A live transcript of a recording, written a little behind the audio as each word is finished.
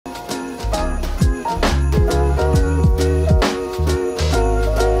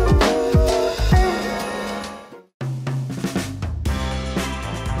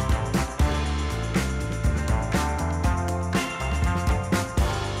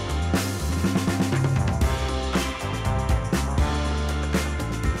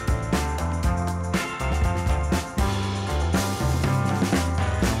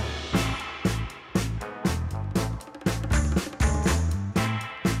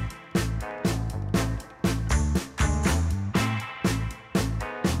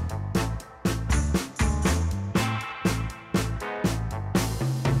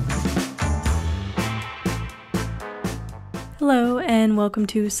Hello and welcome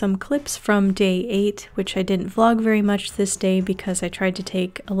to some clips from day 8, which I didn't vlog very much this day because I tried to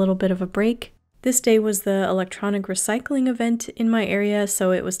take a little bit of a break. This day was the electronic recycling event in my area,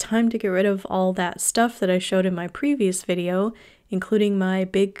 so it was time to get rid of all that stuff that I showed in my previous video, including my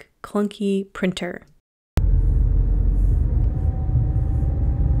big clunky printer.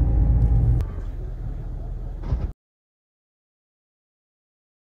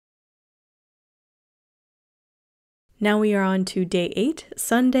 Now we are on to day 8,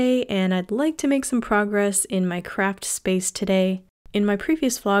 Sunday, and I'd like to make some progress in my craft space today. In my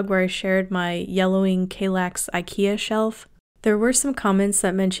previous vlog where I shared my yellowing Kallax IKEA shelf, there were some comments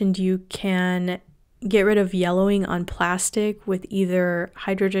that mentioned you can get rid of yellowing on plastic with either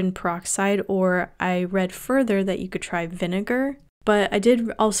hydrogen peroxide, or I read further that you could try vinegar. But I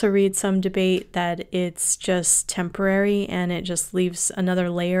did also read some debate that it's just temporary and it just leaves another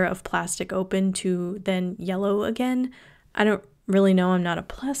layer of plastic open to then yellow again. I don't really know, I'm not a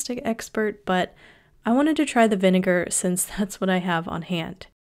plastic expert, but I wanted to try the vinegar since that's what I have on hand.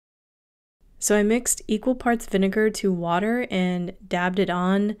 So I mixed equal parts vinegar to water and dabbed it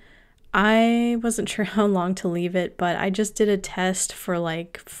on. I wasn't sure how long to leave it, but I just did a test for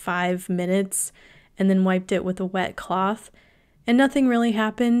like 5 minutes and then wiped it with a wet cloth. And nothing really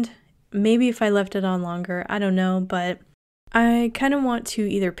happened. Maybe if I left it on longer, I don't know, but I kind of want to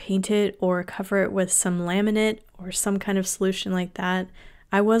either paint it or cover it with some laminate or some kind of solution like that.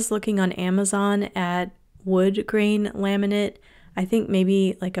 I was looking on Amazon at wood grain laminate. I think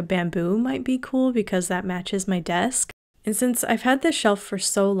maybe like a bamboo might be cool because that matches my desk. And since I've had this shelf for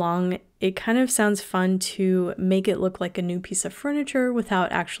so long, it kind of sounds fun to make it look like a new piece of furniture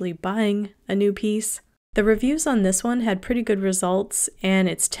without actually buying a new piece. The reviews on this one had pretty good results, and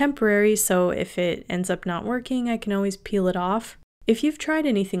it's temporary, so if it ends up not working, I can always peel it off. If you've tried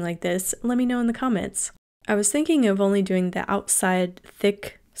anything like this, let me know in the comments. I was thinking of only doing the outside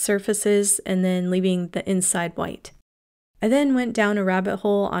thick surfaces and then leaving the inside white. I then went down a rabbit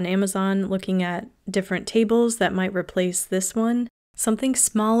hole on Amazon looking at different tables that might replace this one. Something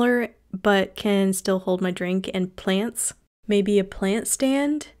smaller, but can still hold my drink and plants. Maybe a plant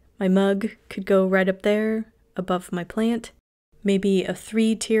stand. My mug could go right up there, above my plant. Maybe a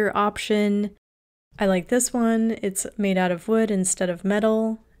 3-tier option. I like this one. It's made out of wood instead of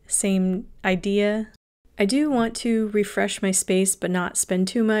metal. Same idea. I do want to refresh my space but not spend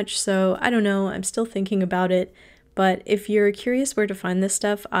too much, so I don't know, I'm still thinking about it. But if you're curious where to find this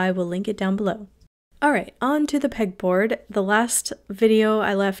stuff, I will link it down below. Alright, on to the pegboard. The last video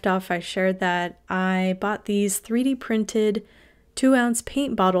I left off, I shared that I bought these 3D printed 2-ounce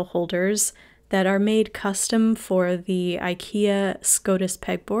paint bottle holders that are made custom for the IKEA Scottsdale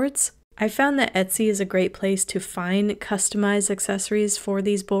pegboards. I found that Etsy is a great place to find customized accessories for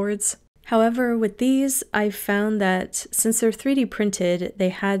these boards. However, with these, I found that since they're 3D printed, they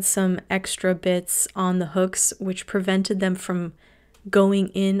had some extra bits on the hooks which prevented them from going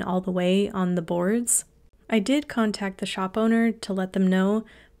in all the way on the boards. I did contact the shop owner to let them know,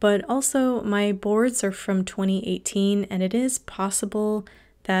 but also my boards are from 2018 and it is possible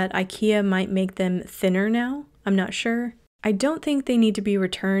that IKEA might make them thinner now. I'm not sure. I don't think they need to be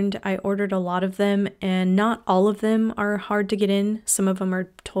returned. I ordered a lot of them and not all of them are hard to get in. Some of them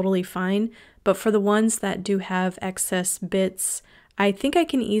are totally fine, but for the ones that do have excess bits, I think I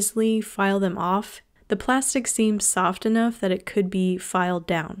can easily file them off. The plastic seems soft enough that it could be filed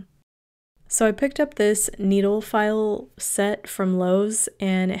down. So I picked up this needle file set from Lowe's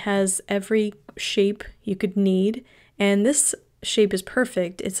and it has every shape you could need, and this shape is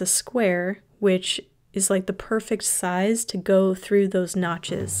perfect. It's a square, which is like the perfect size to go through those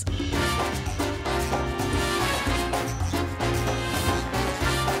notches.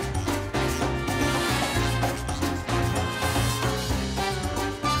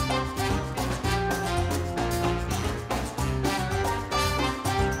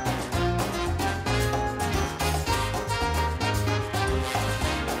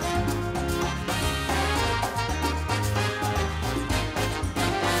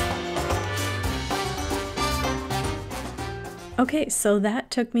 Okay, so that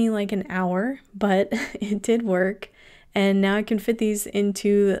took me like an hour, but it did work, and now I can fit these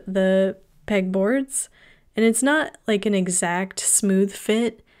into the pegboards, and it's not like an exact smooth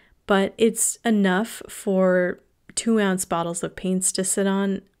fit, but it's enough for 2-ounce bottles of paints to sit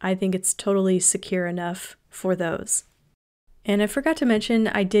on. I think it's totally secure enough for those. And I forgot to mention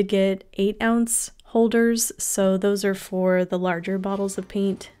I did get 8-ounce holders, so those are for the larger bottles of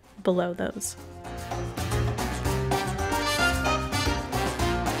paint below those.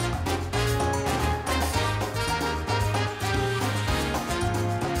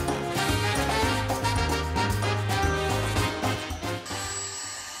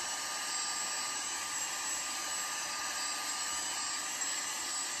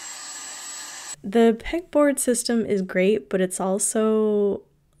 The pegboard system is great, but it's also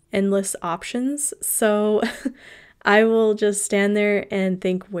endless options. So I will just stand there and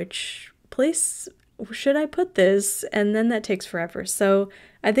think, which place should I put this? And then that takes forever. So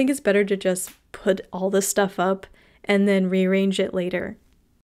I think it's better to just put all the stuff up and then rearrange it later.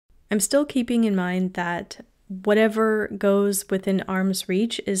 I'm still keeping in mind that whatever goes within arm's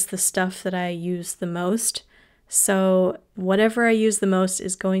reach is the stuff that I use the most. So whatever I use the most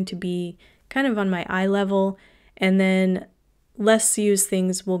is going to be kind of on my eye level, and then less used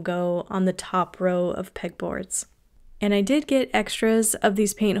things will go on the top row of pegboards. And I did get extras of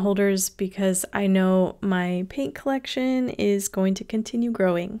these paint holders because I know my paint collection is going to continue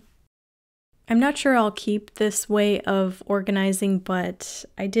growing. I'm not sure I'll keep this way of organizing, but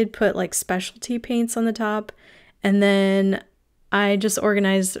I did put like specialty paints on the top, and then I just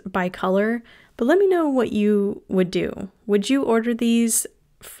organized by color. But let me know what you would do. Would you order these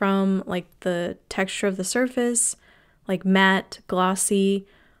from like the texture of the surface, like matte, glossy,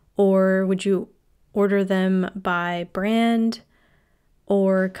 or would you order them by brand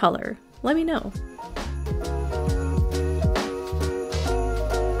or color? Let me know.